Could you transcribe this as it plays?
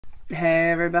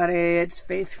Hey everybody, it's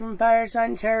Faith from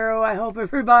FireSign Tarot. I hope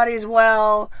everybody's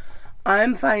well.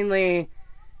 I'm finally,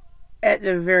 at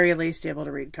the very least, able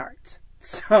to read cards.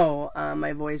 So,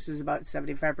 my voice is about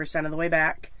 75% of the way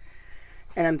back.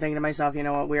 And I'm thinking to myself, you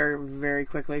know what, we're very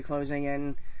quickly closing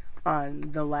in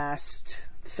on the last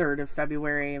third of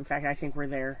February. In fact, I think we're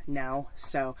there now.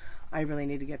 So, I really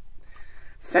need to get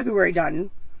February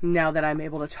done now that I'm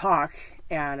able to talk.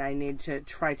 And I need to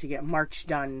try to get March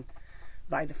done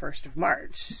by the 1st of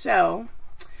March. So,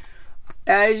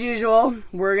 as usual,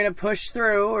 we're going to push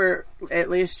through, or at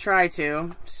least try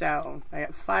to. So, I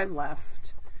got 5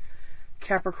 left.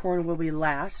 Capricorn will be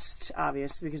last,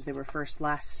 obviously, because they were first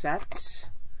last set.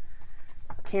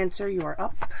 Cancer, you are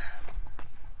up.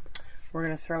 We're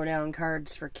going to throw down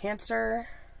cards for Cancer.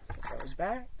 Put those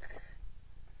back.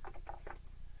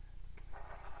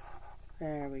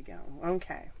 There we go.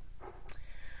 Okay.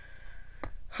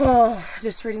 Oh,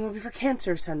 this reading will be for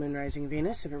Cancer, Sun, Moon, Rising,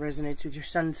 Venus. If it resonates with your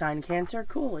sun sign, Cancer,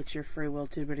 cool. It's your free will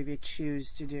to do whatever you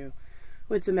choose to do.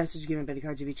 With the message given by the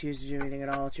cards, if you choose to do anything at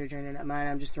all, it's your journey, not mine.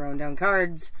 I'm just throwing down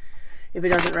cards. If it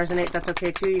doesn't resonate, that's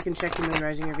okay too. You can check your Moon,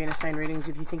 Rising, or Venus sign readings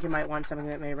if you think you might want something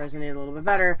that may resonate a little bit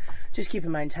better. Just keep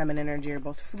in mind, time and energy are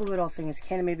both fluid. All things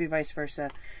can and maybe vice versa.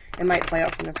 It might play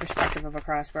out from the perspective of a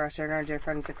crossbar. Certain our dear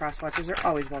friends, the cross watchers, are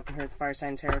always welcome here at the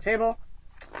FireSign Tarot table.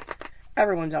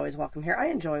 Everyone's always welcome here. I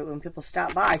enjoy it when people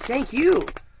stop by. Thank you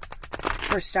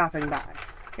for stopping by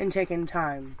and taking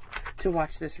time to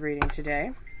watch this reading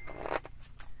today.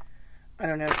 I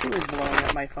don't know who is blowing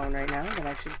up my phone right now, but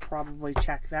I should probably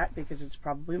check that because it's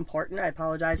probably important. I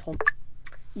apologize.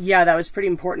 Yeah, that was pretty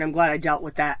important. I'm glad I dealt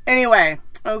with that. Anyway,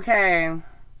 okay.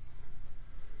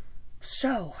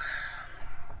 So,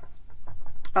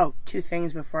 oh, 2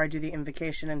 things before I do the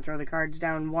invocation and throw the cards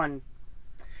down. 1.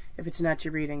 If it's not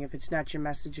your reading, if it's not your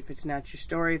message, if it's not your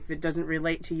story, if it doesn't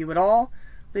relate to you at all,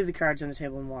 leave the cards on the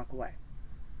table and walk away.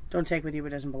 Don't take with you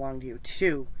what doesn't belong to you.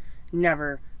 2,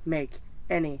 never make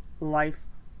any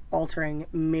life-altering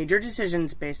major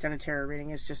decisions based on a tarot reading.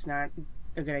 It's just not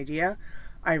a good idea.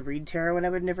 I read tarot and I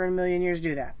would never in a million years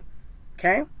do that.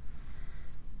 Okay?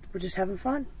 We're just having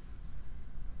fun.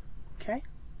 Okay?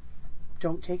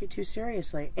 Don't take it too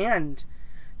seriously. And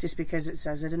just because it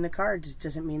says it in the cards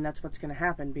doesn't mean that's what's going to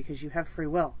happen, because you have free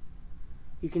will.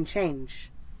 You can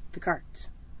change the cards.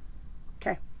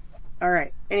 Okay.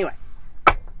 Alright. Anyway.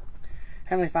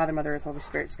 Heavenly Father, Mother Earth, Holy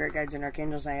Spirit, Spirit Guides, and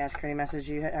Archangels, I ask for any message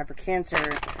you have for Cancer.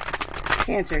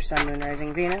 Cancer, Sun, Moon,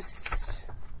 Rising, Venus.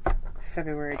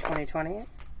 February 2020.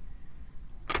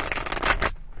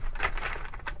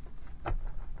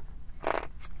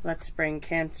 Let's bring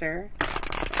Cancer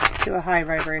to a high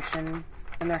vibration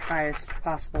and their highest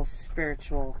possible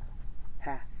spiritual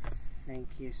path.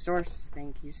 Thank you, Source.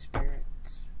 Thank you, Spirit.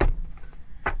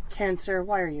 Cancer,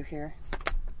 why are you here?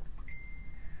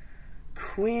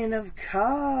 Queen of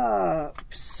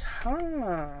Cups.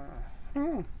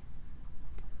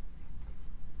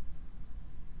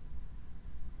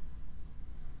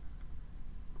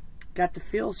 Got the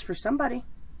feels for somebody.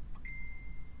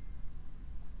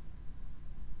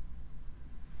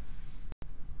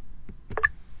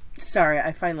 Sorry,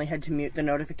 I finally had to mute the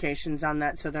notifications on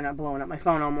that so they're not blowing up my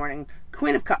phone all morning.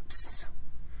 Queen of Cups.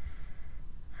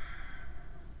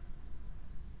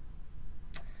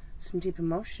 Some deep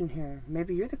emotion here.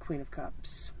 Maybe you're the Queen of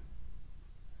Cups.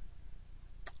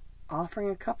 Offering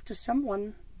a cup to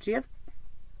someone. Do you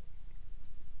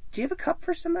have a cup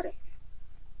for somebody?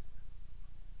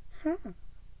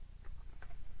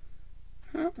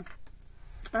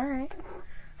 Alright.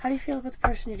 How do you feel about the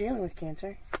person you're dealing with,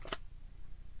 Cancer?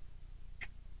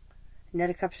 Knight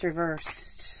of Cups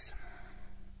reversed.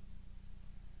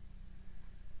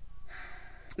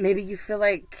 Maybe you feel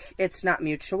like it's not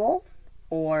mutual,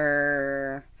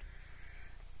 or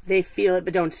they feel it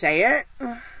but don't say it.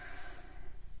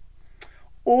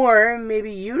 Or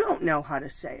maybe you don't know how to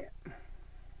say it.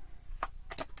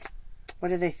 What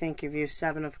do they think of you?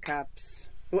 7 of Cups.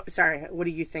 Sorry, what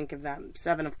do you think of them?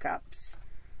 7 of Cups.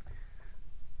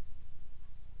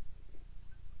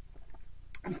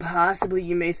 Possibly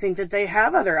you may think that they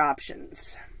have other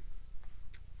options.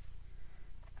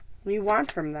 What do you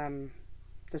want from them?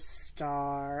 The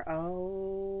Star.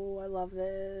 Oh, I love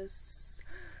this.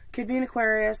 Could be an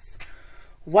Aquarius.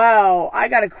 Wow, I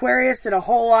got Aquarius and a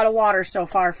whole lot of water so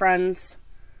far, friends.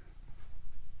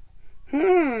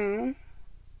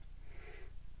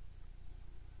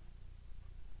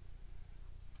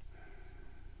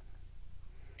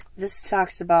 This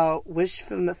talks about wish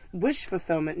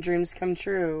fulfillment, dreams come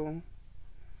true.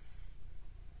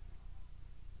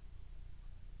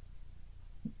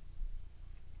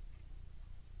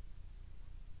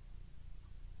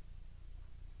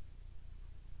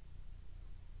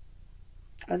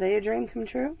 Are they a dream come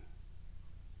true?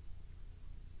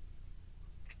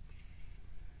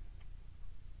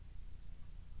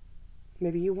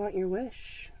 Maybe you want your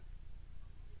wish.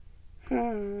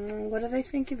 What do they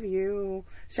think of you?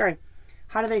 Sorry,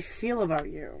 how do they feel about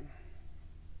you?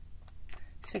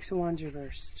 Six of Wands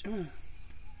reversed.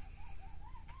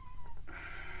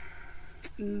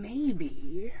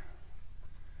 Maybe.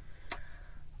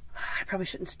 I probably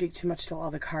shouldn't speak too much to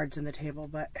all the cards on the table,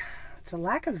 but it's a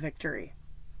lack of victory.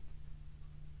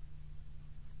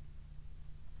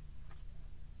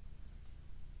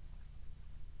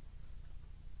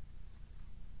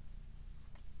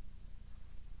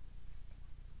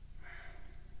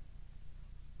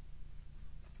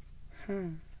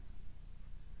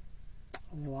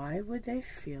 Why would they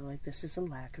feel like this is a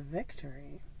lack of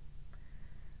victory?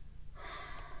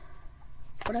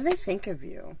 What do they think of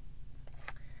you?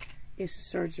 Ace of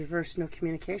Swords reversed, no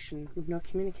communication. No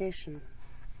communication.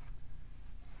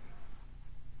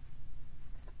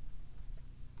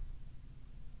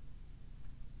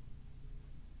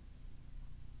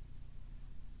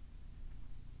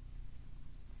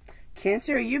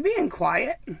 Cancer, are you being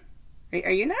quiet?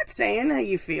 Are you not saying how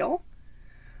you feel?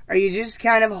 Are you just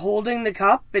kind of holding the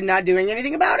cup and not doing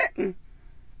anything about it?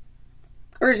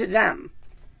 Or is it them?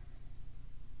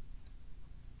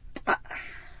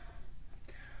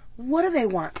 What do they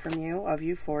want from you, of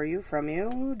you, for you, from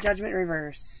you? Judgment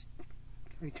reverse.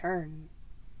 Return.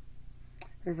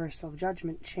 Reversal of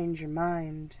judgment. Change your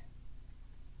mind.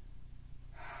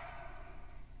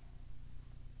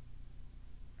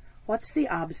 What's the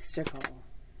obstacle?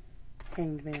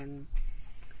 Hanged Man.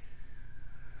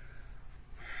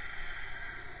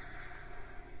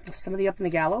 Is somebody up in the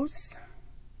gallows?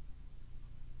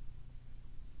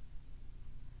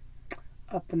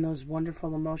 Up in those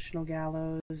wonderful emotional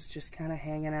gallows, just kind of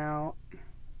hanging out.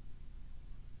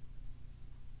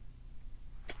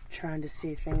 Trying to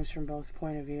see things from both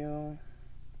point of view.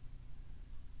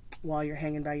 While you're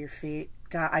hanging by your feet.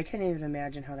 God, I can't even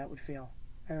imagine how that would feel.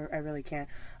 I really can't.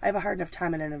 I have a hard enough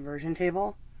time at an inversion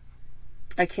table.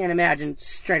 I can't imagine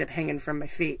straight up hanging from my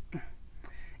feet.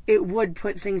 It would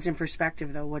put things in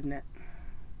perspective, though, wouldn't it?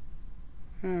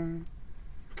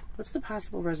 What's the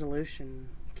possible resolution?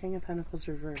 King of Pentacles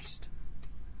reversed.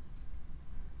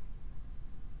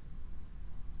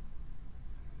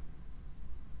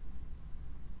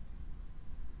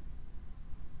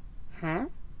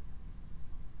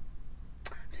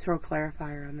 Throw a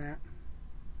clarifier on that.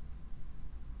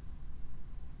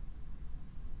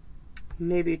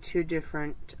 Maybe two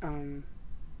different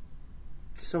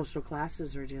social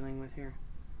classes we're dealing with here.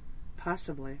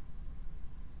 Possibly.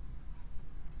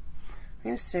 I'm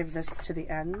going to save this to the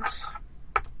end.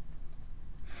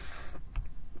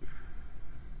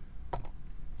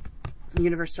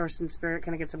 Universe, Source, and Spirit,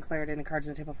 can I get some clarity in the cards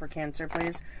on the table for Cancer,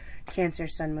 please? Cancer,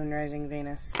 Sun, Moon, Rising,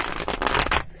 Venus.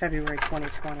 February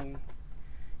 2020.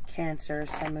 Cancer,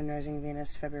 Sun, Moon, Rising,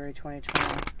 Venus, February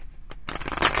 2020.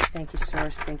 Thank you,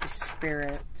 Source. Thank you,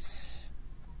 Spirit.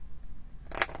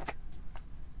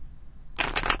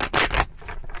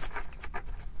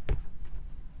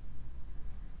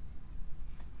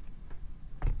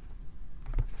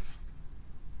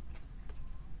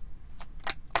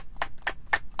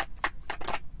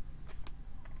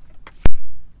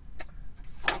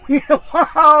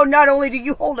 Wow, not only do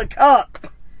you hold a cup.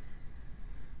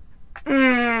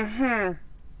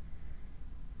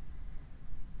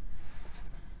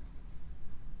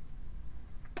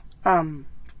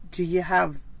 Do you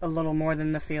have a little more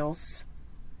than the feels?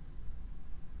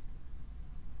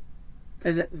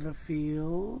 Is it the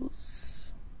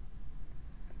feels?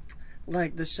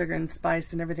 Like the sugar and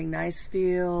spice and everything nice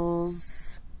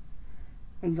feels?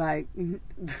 Like,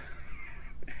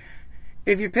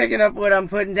 if you're picking up what I'm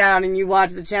putting down and you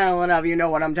watch the channel enough, you know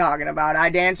what I'm talking about. I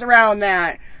dance around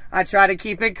that. I try to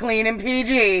keep it clean and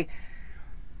PG.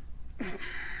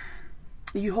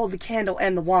 You hold the candle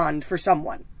and the wand for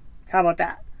someone. How about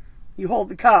that? You hold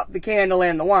the cup, the candle,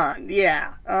 and the wand.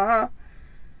 Yeah.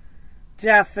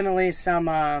 Definitely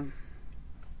some,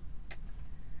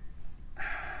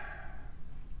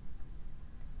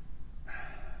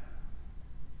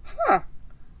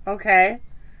 Okay.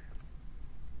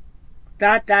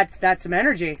 That's some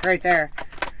energy right there.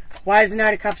 Why is the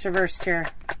Knight of Cups reversed here?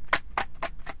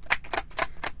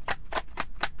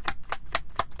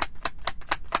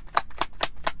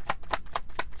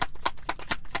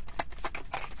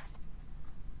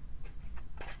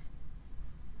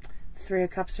 Three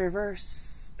of Cups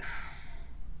reverse.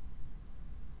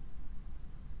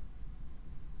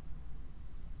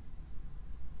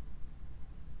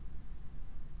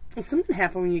 Will something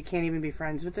happen when you can't even be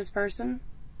friends with this person?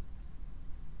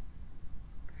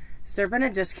 Has there been a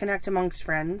disconnect amongst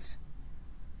friends?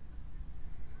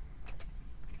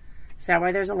 Is that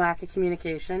why there's a lack of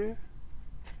communication?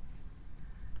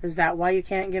 Is that why you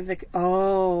can't give the...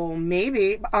 Oh,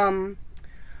 maybe.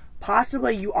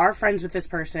 Possibly you are friends with this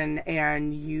person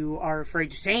and you are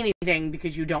afraid to say anything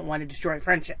because you don't want to destroy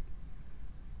friendship.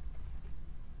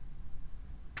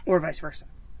 Or vice versa.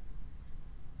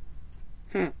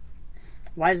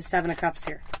 Why is the Seven of Cups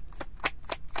here?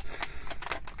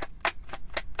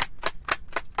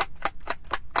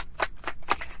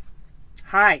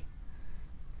 Hi.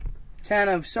 Ten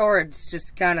of Swords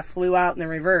just kind of flew out in the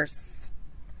reverse.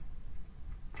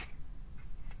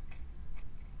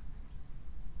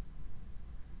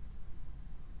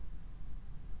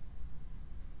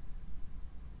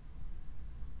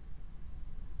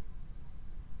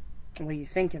 What do you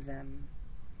think of them?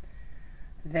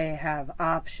 They have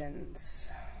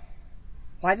options.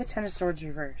 Why the Ten of Swords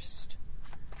reversed?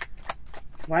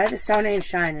 Why the sun ain't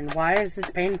shining? Why is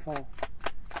this painful?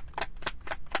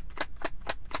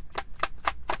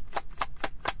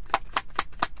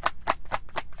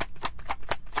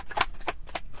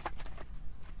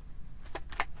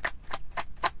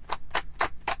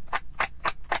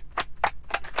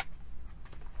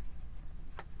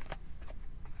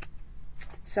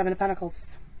 Seven of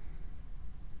Pentacles.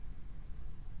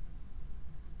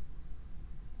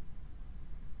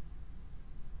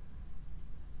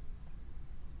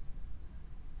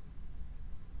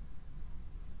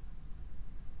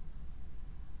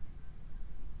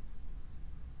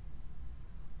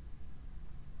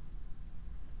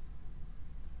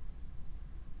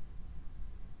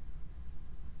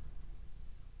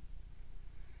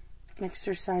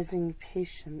 Exercising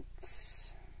patience.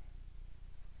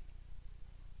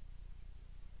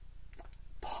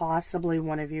 Possibly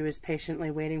one of you is patiently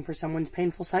waiting for someone's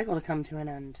painful cycle to come to an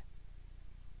end.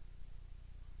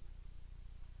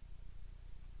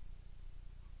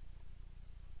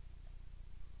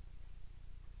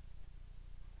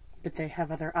 But they have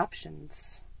other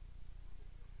options.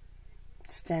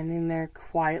 Standing there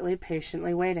quietly,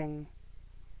 patiently waiting.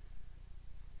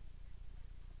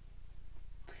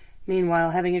 Meanwhile,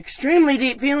 having extremely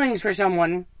deep feelings for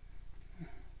someone.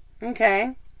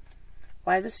 Okay.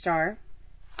 Why the Star?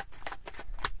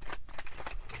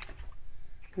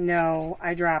 No,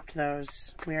 I dropped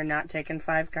those. We are not taking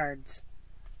 5 cards.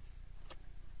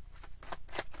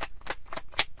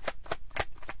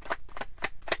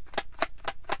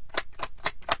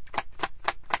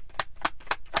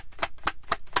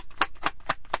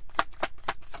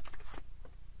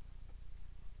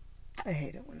 I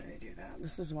hate it when I do that.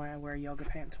 This is why I wear yoga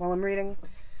pants while I'm reading.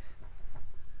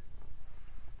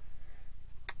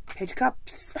 Page of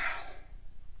Cups.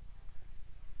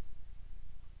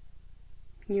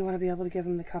 You want to be able to give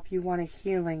him the cup. You want a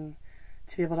healing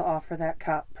to be able to offer that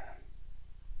cup.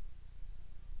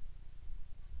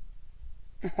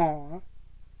 Aww.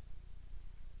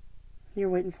 You're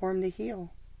waiting for him to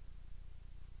heal.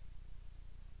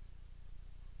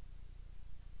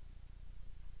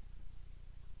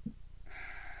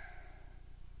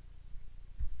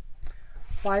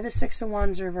 Why the Six of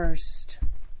Wands reversed?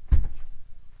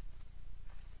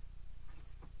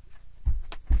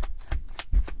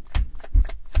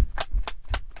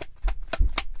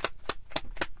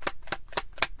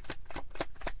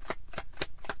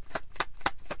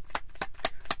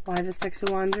 Why the Six of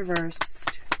Wands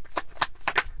reversed?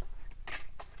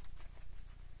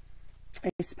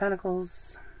 Ace of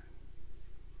Pentacles.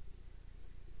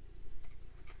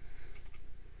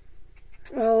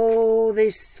 Oh,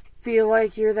 they feel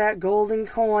like you're that golden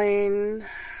coin.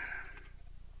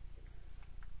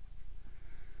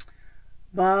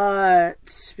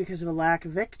 But because of a lack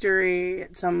of victory,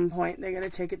 at some point they gotta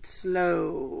take it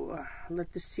slow.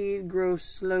 Let the seed grow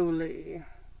slowly.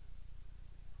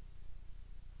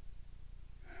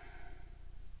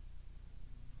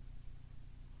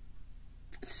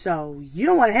 So, you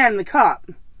don't want to hand him the cup,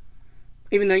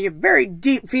 even though you have very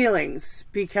deep feelings,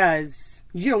 because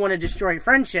you don't want to destroy your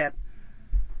friendship.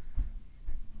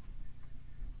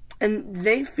 And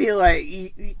they feel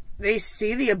like they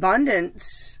see the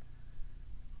abundance,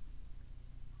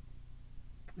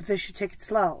 but they should take it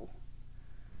slow.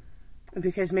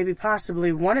 Because maybe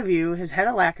possibly one of you has had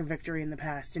a lack of victory in the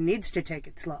past and needs to take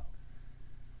it slow.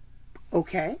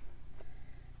 Okay.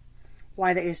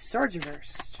 Why the Ace of Swords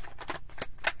reversed?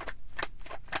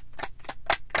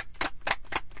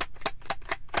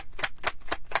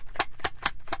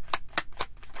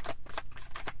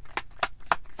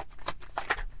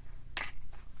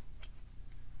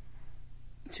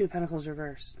 Two of Pentacles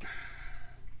reversed.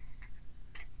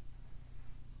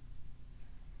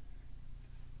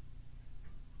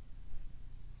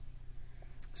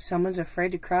 Someone's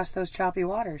afraid to cross those choppy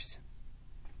waters.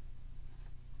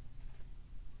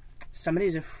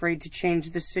 Somebody's afraid to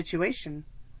change this situation.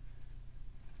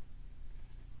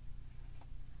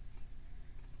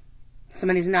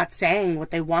 Somebody's not saying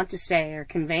what they want to say or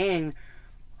conveying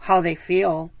how they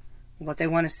feel, what they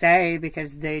want to say,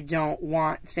 because they don't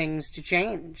want things to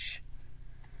change.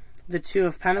 The Two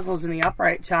of Pentacles in the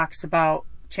upright talks about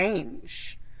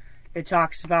change. It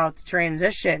talks about the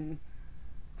transition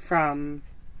from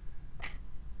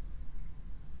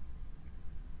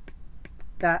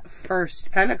that first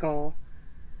pentacle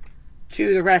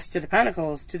to the rest of the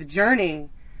pentacles, to the journey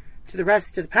to the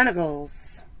rest of the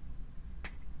pentacles.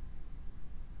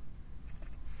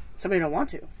 Somebody don't want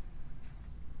to.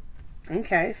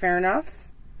 Okay, fair enough.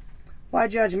 Why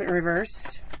Judgment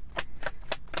reversed?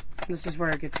 This is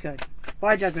where it gets good.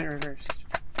 Why Judgment reversed?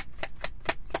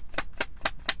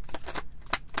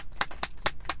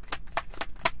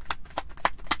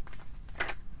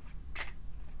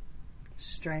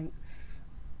 Strength.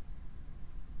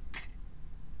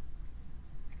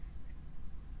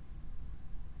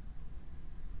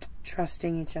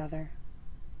 Trusting each other.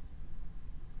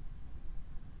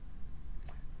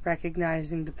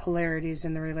 Recognizing the polarities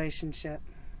in the relationship.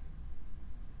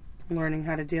 Learning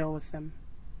how to deal with them.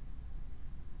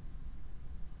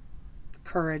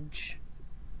 Courage.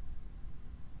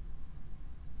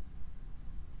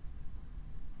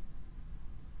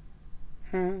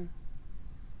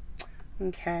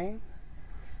 Okay.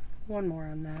 One more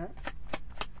on that.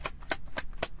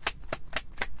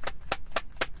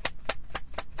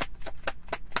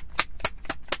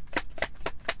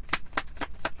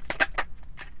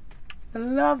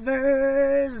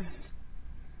 Lovers.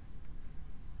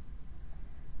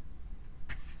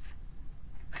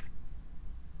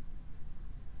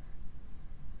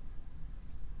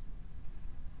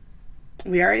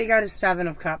 We already got a Seven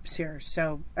of Cups here,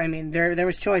 so I mean there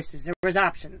was choices, there was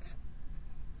options.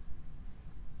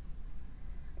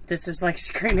 This is like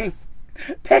screaming,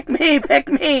 pick me, pick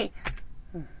me.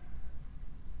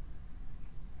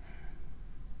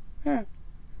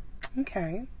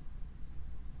 Okay.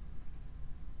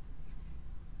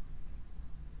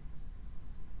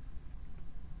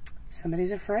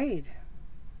 Somebody's afraid.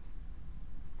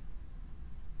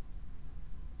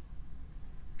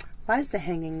 Why is the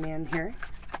Hanging Man here?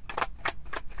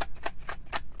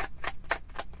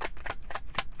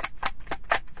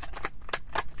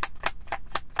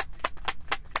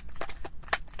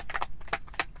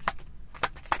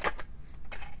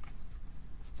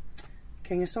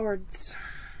 King of Swords.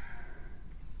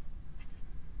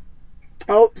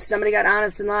 Oh, somebody got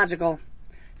honest and logical.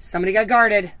 Somebody got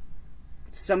guarded.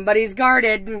 Somebody's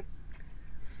guarded.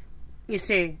 You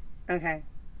see, okay.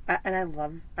 And I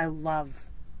love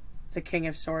the King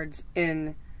of Swords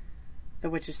in the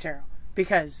Witch's Tarot,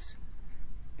 because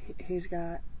he's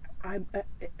got,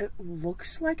 it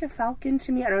looks like a falcon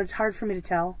to me. I know it's hard for me to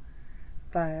tell,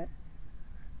 but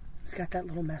he's got that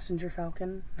little messenger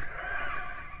falcon.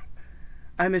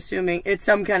 I'm assuming it's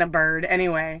some kind of bird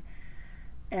anyway.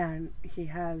 And he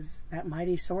has that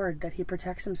mighty sword that he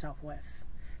protects himself with.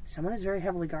 Someone is very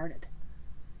heavily guarded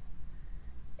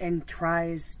and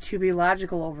tries to be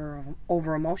logical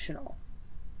over emotional.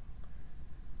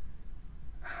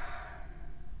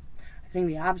 I think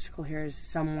the obstacle here is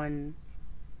someone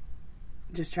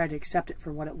just tried to accept it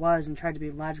for what it was and tried to be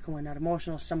logical and not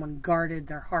emotional. Someone guarded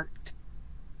their heart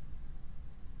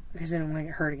because they didn't want to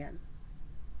get hurt again.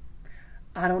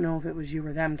 I don't know if it was you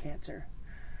or them, Cancer.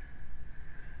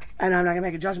 And I'm not going to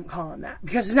make a judgment call on that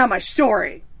because it's not my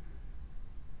story.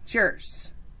 It's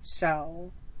yours.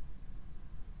 So,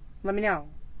 let me know.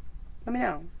 Let me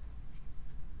know.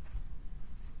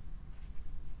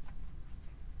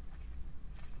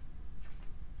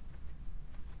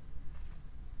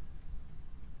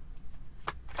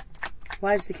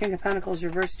 Why is the King of Pentacles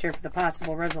reversed here for the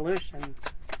possible resolution?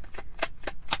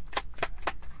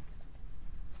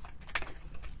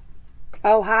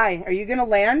 Oh, hi. Are you going to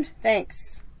land?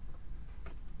 Thanks.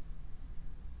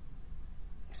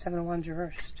 Seven of Wands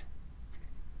reversed.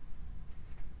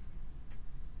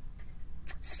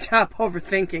 Stop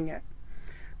overthinking it.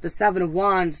 The Seven of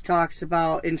Wands talks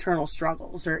about internal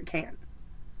struggles, or it can.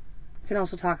 It can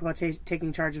also talk about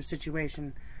taking charge of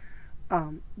situation.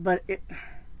 But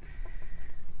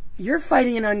you're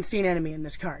fighting an unseen enemy in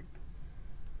this card.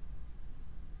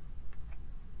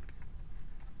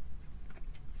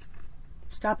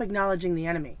 Stop acknowledging the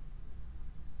enemy.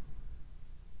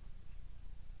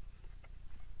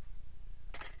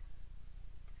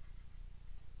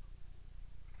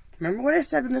 Remember what I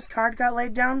said when this card got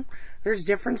laid down? There's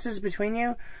differences between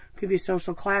you. Could be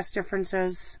social class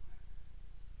differences.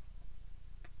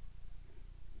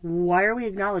 Why are we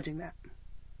acknowledging that?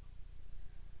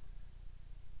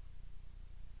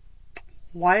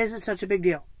 Why is it such a big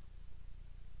deal?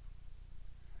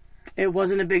 It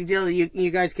wasn't a big deal.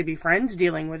 You guys could be friends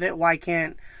dealing with it. Why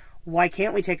can't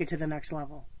we take it to the next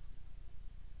level?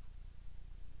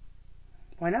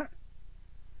 Why not?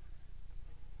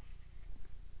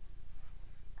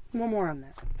 One more on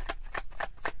that.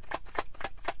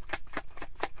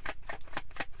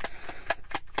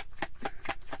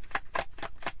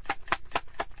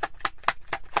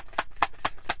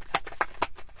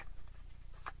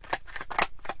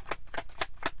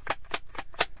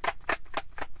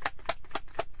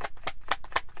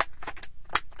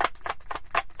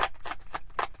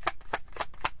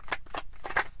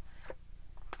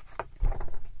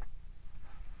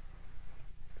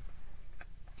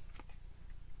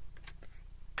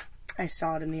 I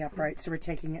saw it in the upright, so we're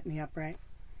taking it in the upright.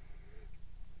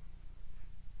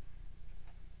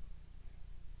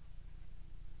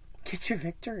 Get your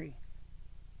victory.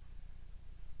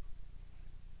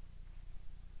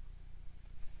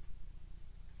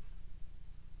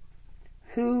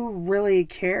 Who really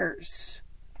cares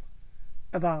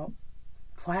about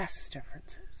class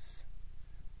differences?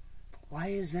 Why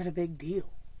is that a big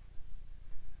deal?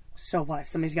 So what?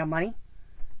 Somebody's got money?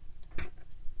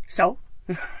 So?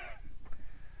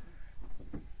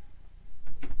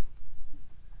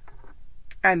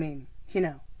 I mean, you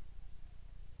know,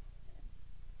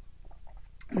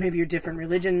 maybe you're different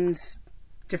religions,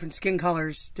 different skin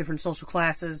colors, different social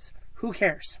classes. Who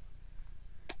cares?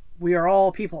 We are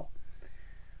all people.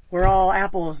 We're all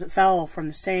apples that fell from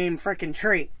the same frickin'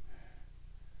 tree.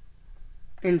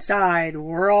 Inside,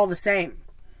 we're all the same.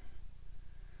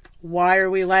 Why are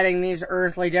we letting these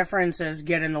earthly differences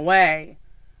get in the way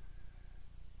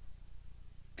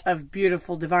of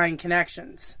beautiful divine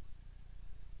connections?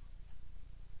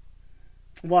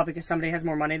 What, because somebody has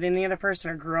more money than the other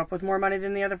person or grew up with more money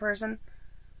than the other person?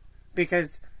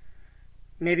 Because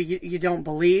maybe you don't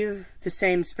believe the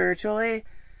same spiritually,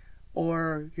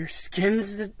 or your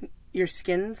skin's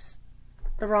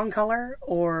the wrong color,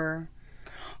 or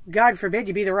God forbid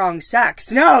you be the wrong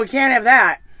sex. No, you can't have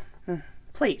that.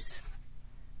 Please,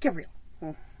 get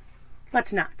real.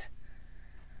 Let's not.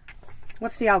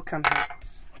 What's the outcome here?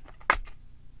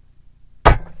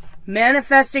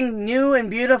 Manifesting new and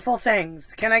beautiful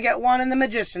things. Can I get one in the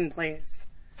Magician, please?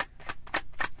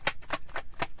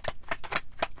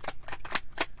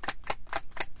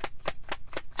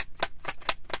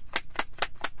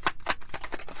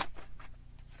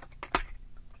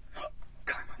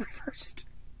 Karma reversed.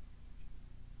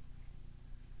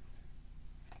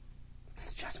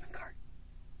 It's a Judgment card.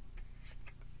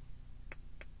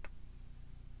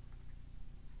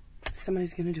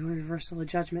 Somebody's going to do a reversal of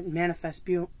judgment and manifest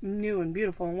new and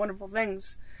beautiful and wonderful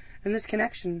things in this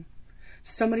connection.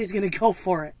 Somebody's going to go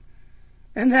for it.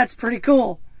 And that's pretty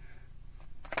cool.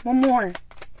 One more.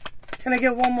 Can I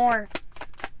get one more?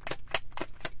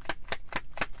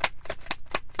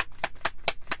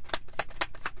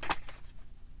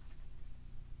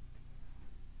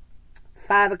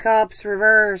 Five of Cups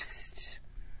reversed.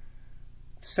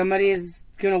 Somebody's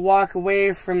going to walk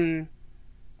away from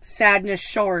sadness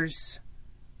shores.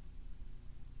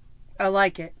 I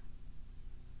like it.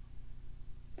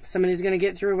 Somebody's going to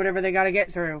get through whatever they got to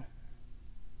get through.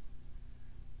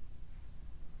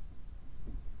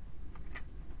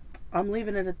 I'm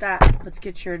leaving it at that. Let's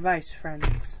get your advice,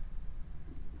 friends.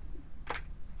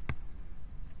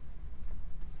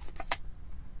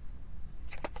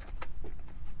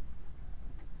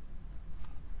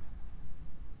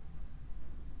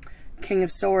 King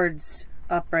of Swords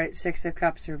upright, Six of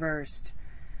Cups reversed.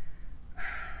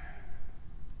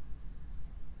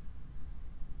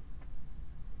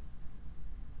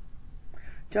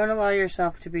 Don't allow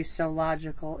yourself to be so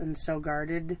logical and so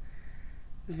guarded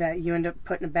that you end up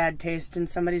putting a bad taste in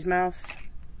somebody's mouth.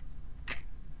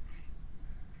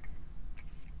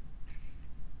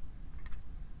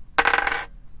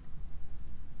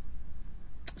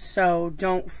 So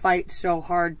don't fight so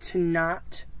hard to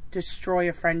not destroy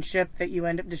a friendship that you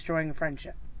end up destroying a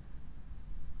friendship.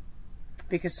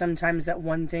 Because sometimes that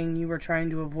one thing you were trying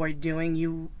to avoid doing,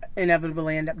 you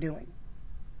inevitably end up doing.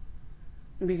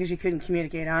 Because you couldn't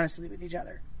communicate honestly with each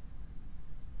other.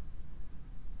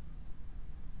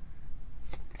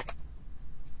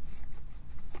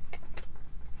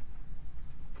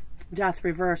 Death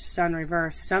reverse, Sun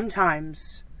reverse.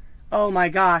 Sometimes, oh my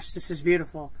gosh, this is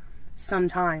beautiful.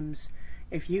 Sometimes,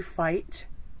 if you fight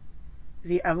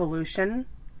the evolution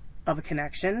of a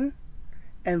connection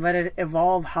and let it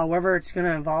evolve however it's going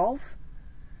to evolve,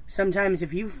 sometimes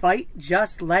if you fight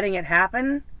just letting it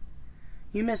happen,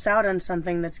 you miss out on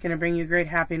something that's going to bring you great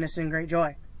happiness and great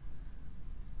joy.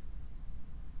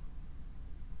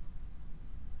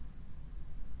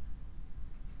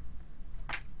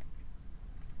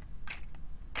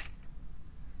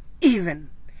 Even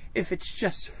if it's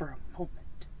just for a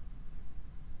moment.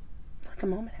 Let the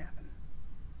moment happen.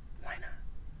 Why not?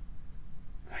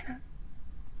 Why not?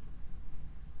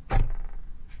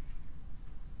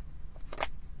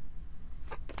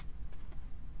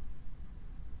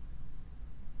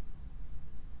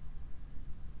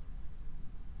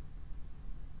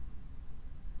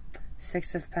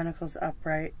 6 of Pentacles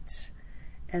upright,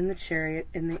 and the Chariot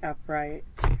in the upright.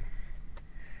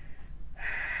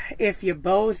 If you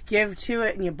both give to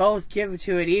it and you both give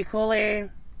to it equally,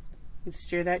 you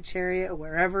steer that Chariot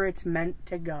wherever it's meant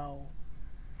to go.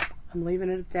 I'm leaving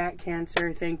it at that,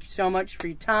 Cancer. Thank you so much for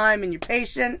your time and your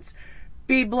patience.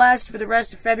 Be blessed for the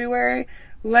rest of February.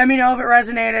 Let me know if it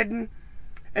resonated.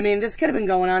 I mean, this could have been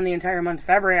going on the entire month of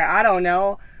February. I don't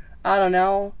know.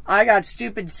 I got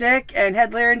stupid sick and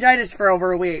had laryngitis for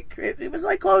over a week. It was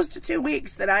like close to 2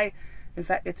 weeks that in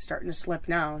fact, it's starting to slip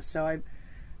now, so I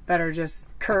better just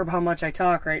curb how much I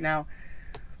talk right now.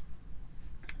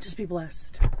 Just be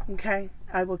blessed, okay?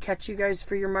 I will catch you guys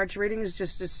for your March readings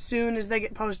just as soon as they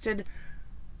get posted.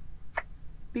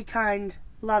 Be kind.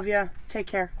 Love ya. Take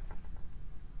care.